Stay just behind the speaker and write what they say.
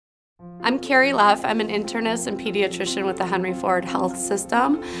I'm Carrie Leff. I'm an internist and pediatrician with the Henry Ford Health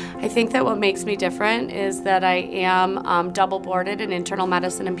System. I think that what makes me different is that I am double boarded in internal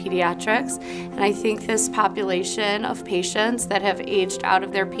medicine and pediatrics. And I think this population of patients that have aged out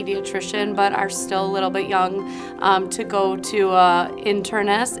of their pediatrician but are still a little bit young to go to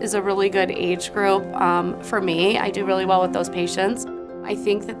internist is a really good age group for me. I do really well with those patients. I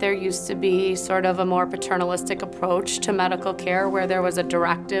think that there used to be sort of a more paternalistic approach to medical care where there was a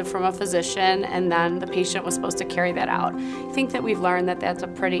directive from a physician and then the patient was supposed to carry that out. I think that we've learned that that's a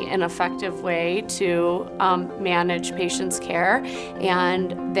pretty ineffective way to manage patients' care,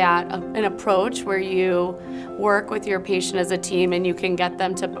 and that an approach where you work with your patient as a team and you can get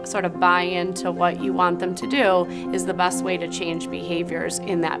them to sort of buy into what you want them to do is the best way to change behaviors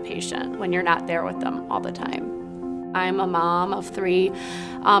in that patient when you're not there with them all the time. I'm a mom of 3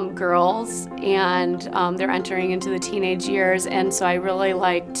 girls, and they're entering into the teenage years, and so I really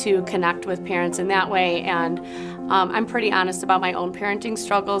like to connect with parents in that way. And I'm pretty honest about my own parenting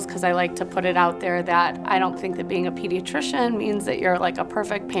struggles because I like to put it out there that I don't think that being a pediatrician means that you're like a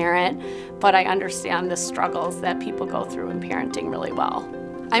perfect parent, but I understand the struggles that people go through in parenting really well.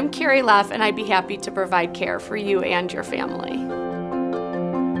 I'm Carrie Leff, and I'd be happy to provide care for you and your family.